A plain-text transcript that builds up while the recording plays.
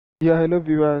Yeah, hello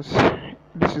viewers.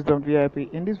 This is Don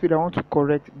VIP. In this video, I want to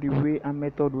correct the way and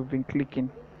method we've been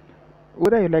clicking.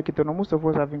 Whether you like it or not, most of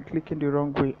us have been clicking the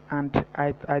wrong way. And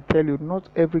I tell you, not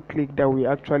every click that we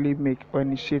actually make or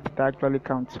initiate that actually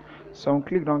counts. Some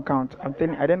click don't count. I'm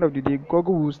telling you, at the end of the day,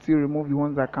 Google will still remove the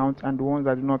ones that count and the ones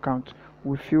that do not count.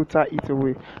 We filter it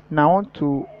away. Now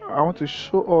I want to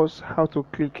show us how to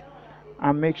click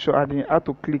and make sure how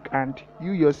to click, and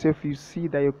you yourself you see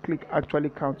that your click actually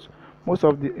counts. Most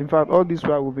of the in fact all this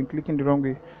while we've been clicking the wrong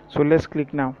way. So let's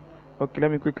click now. Okay,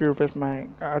 let me quickly refresh my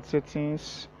ad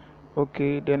settings.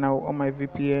 Okay, then I'll on my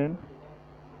VPN.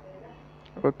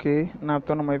 Okay, now I've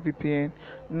turned on my VPN.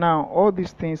 Now all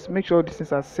these things, make sure all these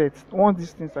things are set. Once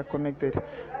these things are connected,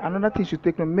 another thing you should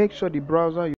take note, make sure the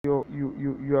browser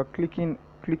you are clicking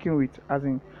with, as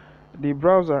in the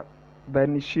browser that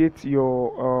initiates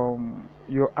your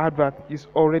advert is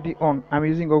already on. I'm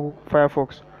using Google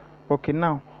Firefox. Okay,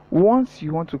 now once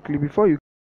you want to click, before you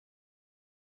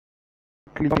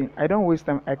click, I don't waste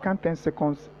time. I count 10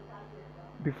 seconds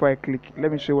before I click.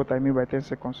 Let me show you what I mean by 10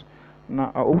 seconds.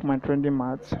 Now I'll open my trending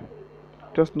mats.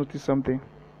 Just notice something.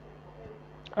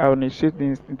 I'll initiate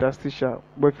the interstitial,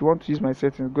 but if you want to use my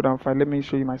settings, good and fine. Let me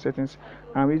show you my settings.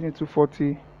 I'm using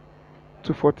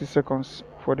 240 seconds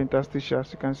for the interstitial.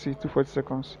 As you can see, 240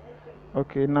 seconds.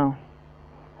 Okay, now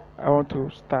I want to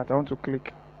start. I want to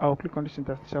click. I'll click on this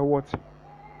interstitial. What?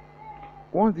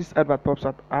 Once this advert pops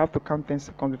up, I have to count 10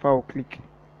 seconds before I'll click.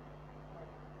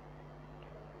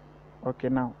 Okay,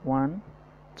 now 1,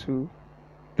 2,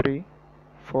 3,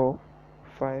 4,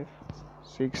 5,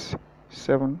 6,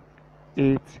 7,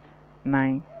 8,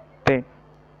 9, 10.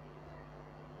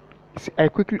 See, I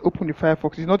quickly open the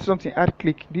Firefox. You notice something? Add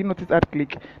click. Do you notice add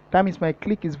click? That means my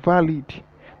click is valid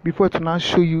before it will now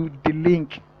show you the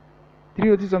link. Did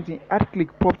you notice something? Add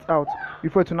click popped out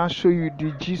before it will now show you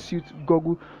the G Suite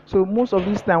Google. So most of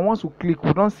this time, once we click,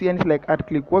 we don't see anything like add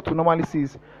click. What we normally see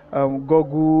is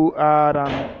Google ad,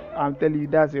 and I'm telling you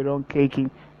that's a wrong clicking.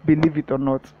 Believe it or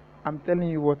not, I'm telling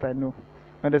you what I know.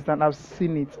 Understand? I've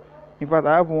seen it. In fact,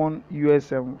 I have one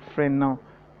US friend now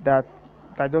that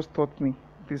just taught me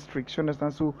this trick. You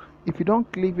understand? So if you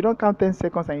don't click, if you don't count 10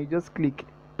 seconds and you just click,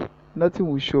 nothing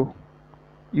will show.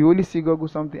 You only see Google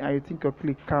something and you think your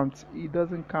click counts. It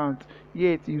doesn't count.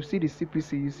 Yet you see the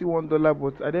CPC, you see $1,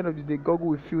 but at the end of the day, Google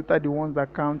will filter the ones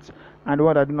that count and the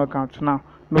ones that do not count. Now,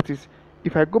 notice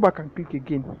if I go back and click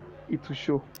again, it will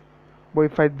show. But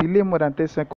if I delay more than 10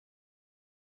 seconds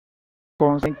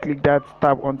and click that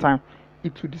tab on time,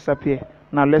 it will disappear.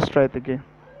 Now let's try it again.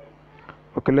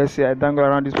 Okay, let's see. I dangle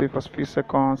around this page for a few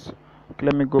seconds. Okay,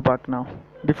 let me go back now.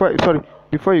 Before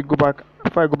you go back,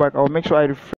 before I go back, I'll make sure I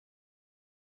refresh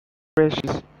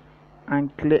this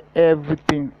and clear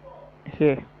everything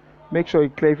here. Make sure you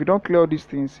clear. If you don't clear all these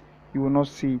things, you will not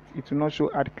see it. It will not show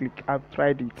add click. I've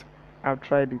tried it.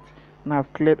 Now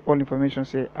I've cleared all information.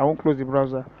 Say I won't close the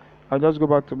browser. I'll just go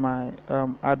back to my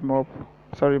Admob.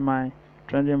 Sorry, my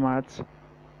trending mats.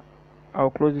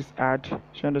 I'll close this ad.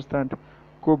 You understand?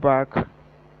 Go back.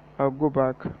 I'll go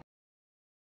back.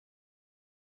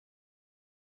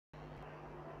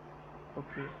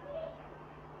 Okay,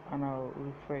 and I'll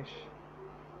refresh.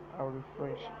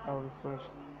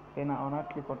 Then I'll now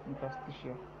click on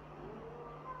interstitial.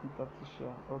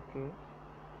 Okay.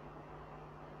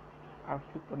 I've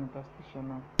clicked on interstitial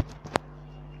now.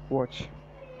 Watch.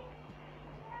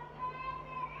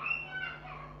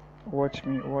 Watch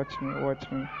me. Watch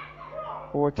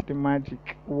the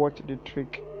magic. Watch the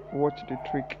trick.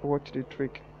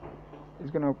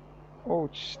 It's gonna. Oh,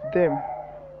 damn.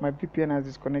 My VPN has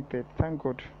disconnected. Thank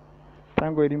God.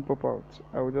 It didn't pop out.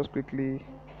 I will just quickly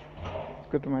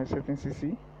go to my settings.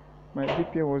 See, my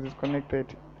VPN was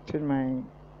disconnected. Change my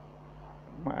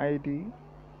ID.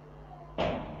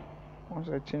 Once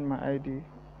I change my ID,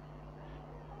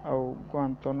 I'll go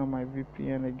and turn on my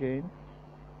VPN again.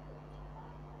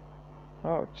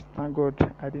 Oh, thank God!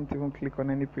 I didn't even click on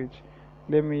any page.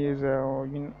 Let me use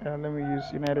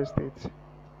United States.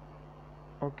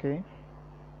 Okay.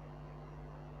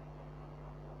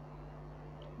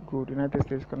 Good. United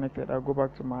States connected. I'll go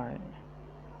back to my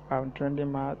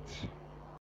trending mats.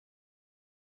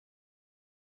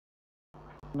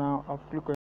 Now I've clicked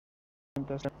on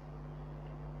intercept.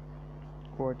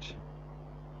 Watch.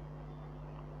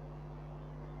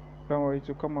 Don't worry, it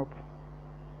will come up.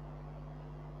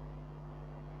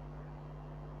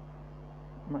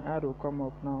 My ad will come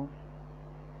up now.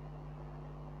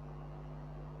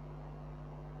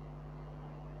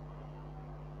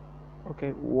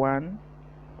 Okay, one.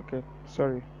 Okay,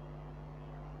 sorry.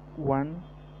 1,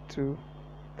 2,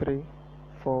 3,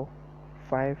 4,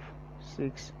 5,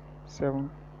 6, 7,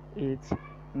 8,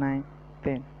 9,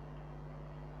 10.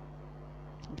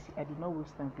 I did not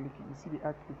waste time clicking. You see the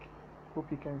ad click. Hope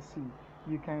you can see.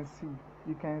 You can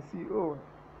see. Oh,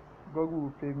 Google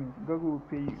will pay me. Google will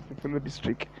pay you to follow this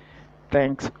trick.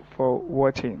 Thanks for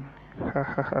watching. Ha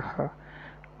ha ha ha.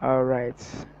 All right.